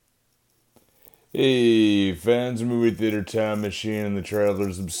Hey, fans of Movie Theater Time Machine and the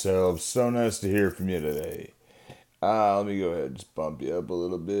travelers themselves. So nice to hear from you today. Let me go ahead and just bump you up a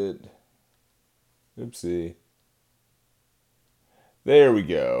little bit. Oopsie. There we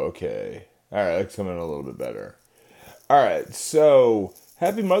go. Okay. Alright, that's coming a little bit better. Alright, so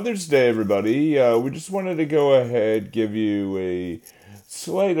happy Mother's Day, everybody. We just wanted to go ahead, give you a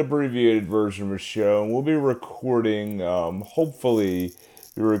slight abbreviated version of a show. And we'll be recording, hopefully,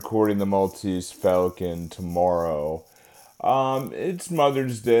 be recording the Maltese Falcon tomorrow. It's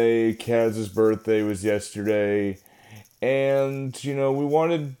Mother's Day. Kaz's birthday was yesterday. And, we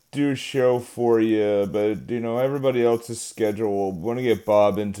want to do a show for you, but, everybody else's schedule. We want to get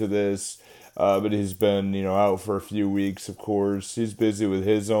Bob into this, but he's been, out for a few weeks, of course. He's busy with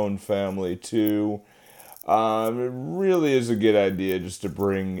his own family, too. It really is a good idea just to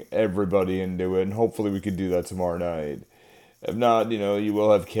bring everybody into it, and hopefully we could do that tomorrow night. If not, you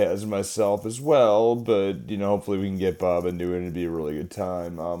will have Kaz and myself as well, but, hopefully we can get Bob into it and it'd be a really good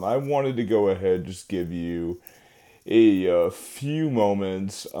time. I wanted to go ahead just give you a few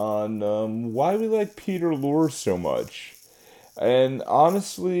moments on why we like Peter Lorre so much. And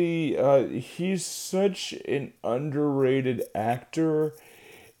honestly, he's such an underrated actor,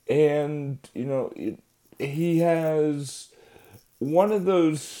 and, he has one of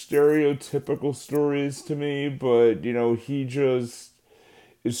those stereotypical stories to me, but he just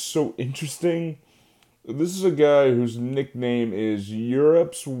is so interesting. This is a guy whose nickname is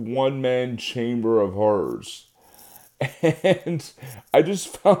Europe's One Man Chamber of Horrors. And I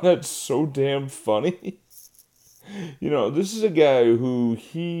just found that so damn funny. This is a guy who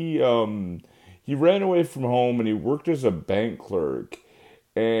he ran away from home and he worked as a bank clerk,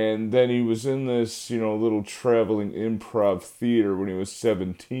 and then he was in this, little traveling improv theater when he was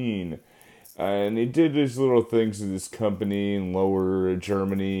 17. And he did his little things in this company in Lower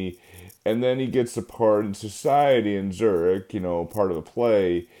Germany. And then he gets a part in Society in Zurich, part of a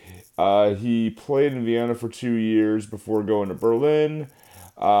play. He played in Vienna for 2 years before going to Berlin.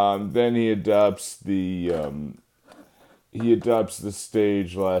 Then he adopts the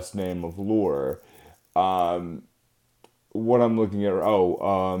stage last name of Lore. Um, what I'm looking at.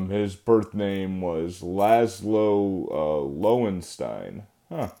 His birth name was Laszlo Lowenstein.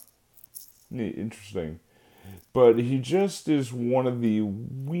 Huh. Neat, interesting. But he just is one of the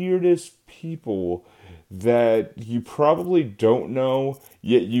weirdest people that you probably don't know,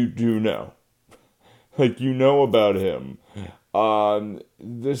 yet you do know. Like, you know about him.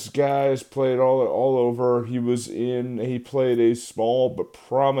 This guy has played all over. He played a small but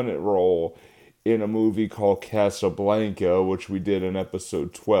prominent role in a movie called Casablanca, which we did in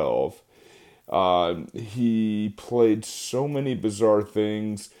episode 12. He played so many bizarre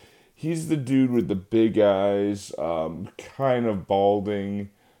things. He's the dude with the big eyes, kind of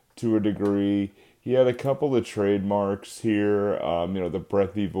balding to a degree. He had a couple of trademarks here, the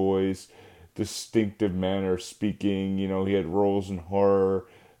breathy voice, distinctive manner of speaking. He had roles in horror,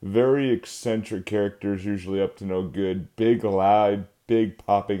 very eccentric characters, usually up to no good, big, loud, big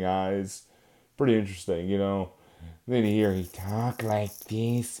popping eyes. Pretty interesting. Then you hear he talk like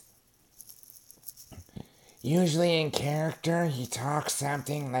this. Usually in character, he talks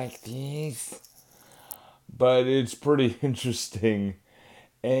something like this. But it's pretty interesting.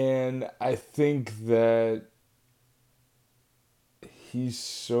 And I think that he's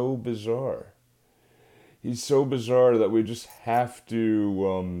so bizarre. He's so bizarre that we just have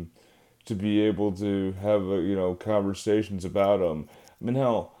to be able to have conversations about him. I mean,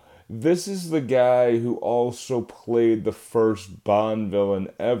 hell, this is the guy who also played the first Bond villain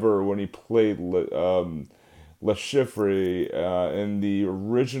ever when he played Le Chiffre in the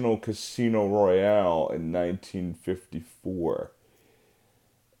original Casino Royale in 1954.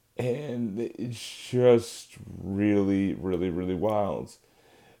 And it's just really, really, really wild.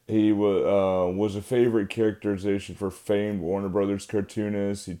 He was a favorite characterization for famed Warner Brothers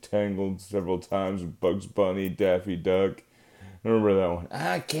cartoonists. He tangled several times with Bugs Bunny, Daffy Duck. I remember that one.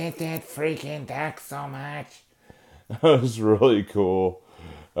 I get that freaking duck so much. That was really cool.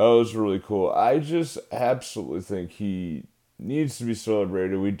 That was really cool. I just absolutely think he needs to be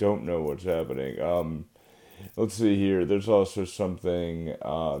celebrated. We don't know what's happening. Let's see here. There's also something.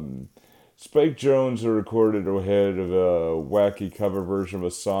 Spike Jones recorded ahead of a wacky cover version of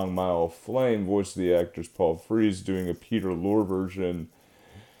a song Mile of Flame, voiced the actors Paul Frees doing a Peter Lorre version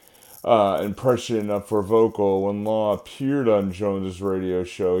impression enough for vocal. When Law appeared on Jones's radio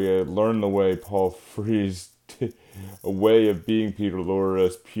show, he had learned the way Paul Frees a way of being Peter Lorre,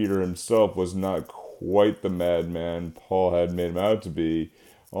 as Peter himself was not quite the madman Paul had made him out to be.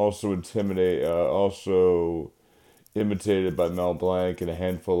 Also imitated by Mel Blanc and a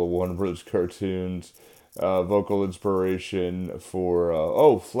handful of Warner Bros. Cartoons. Vocal inspiration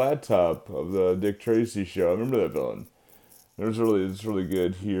for Flat Top of the Dick Tracy show. I remember that villain. It's really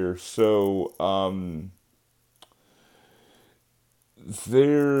good here. So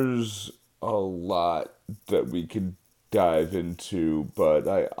there's a lot that we could dive into, but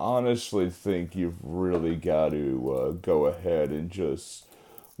I honestly think you've really got to go ahead and just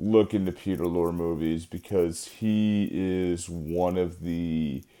look into Peter Lorre movies because he is one of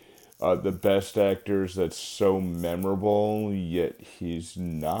the best actors that's so memorable, yet he's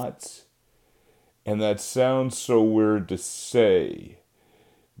not. And that sounds so weird to say,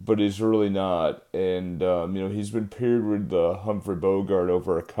 but he's really not. And he's been paired with Humphrey Bogart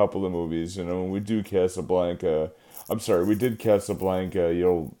over a couple of movies. And when we do Casablanca, I'm sorry, we did Casablanca.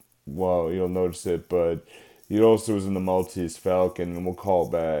 You'll notice it, but he also was in the Maltese Falcon, and we'll call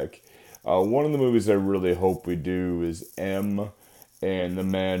back. One of the movies I really hope we do is M and The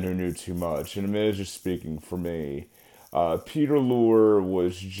Man Who Knew Too Much. And I'm just speaking for me. Peter Lorre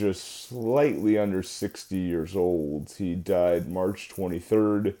was just slightly under 60 years old. He died March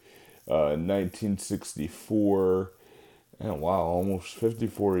 23rd, 1964. And wow, almost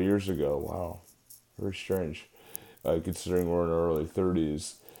 54 years ago. Wow, very strange, considering we're in our early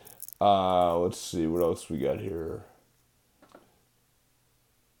 30s. Let's see, what else we got here?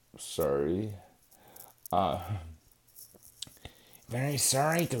 Sorry. Uh, Very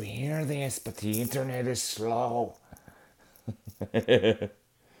sorry to hear this, but the internet is slow. did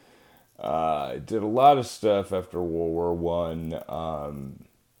a lot of stuff after World War One.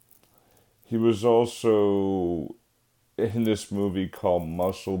 He was also in this movie called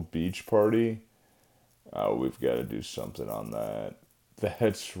Muscle Beach Party. We've got to do something on that.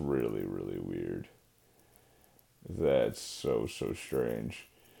 That's really, really weird. That's so strange.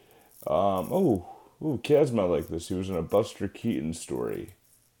 Kaz might like this. He was in a Buster Keaton story.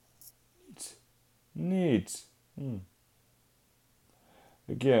 Neat. Neat.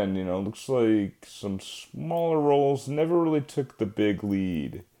 Again, looks like some smaller roles. Never really took the big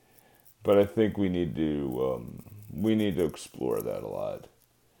lead, but I think we need to explore that a lot,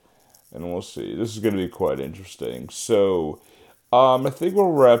 and we'll see. This is going to be quite interesting. So, I think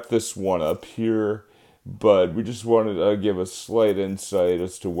we'll wrap this one up here, but we just wanted to give a slight insight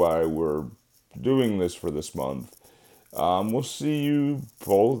as to why we're doing this for this month. We'll see you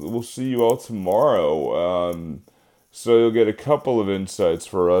both. We'll see you all tomorrow. So you'll get a couple of insights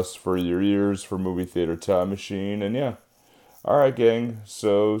for us, for your ears, for Movie Theater Time Machine, and yeah. Alright, gang.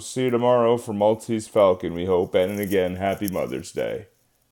 So see you tomorrow for Maltese Falcon, we hope. And again, happy Mother's Day.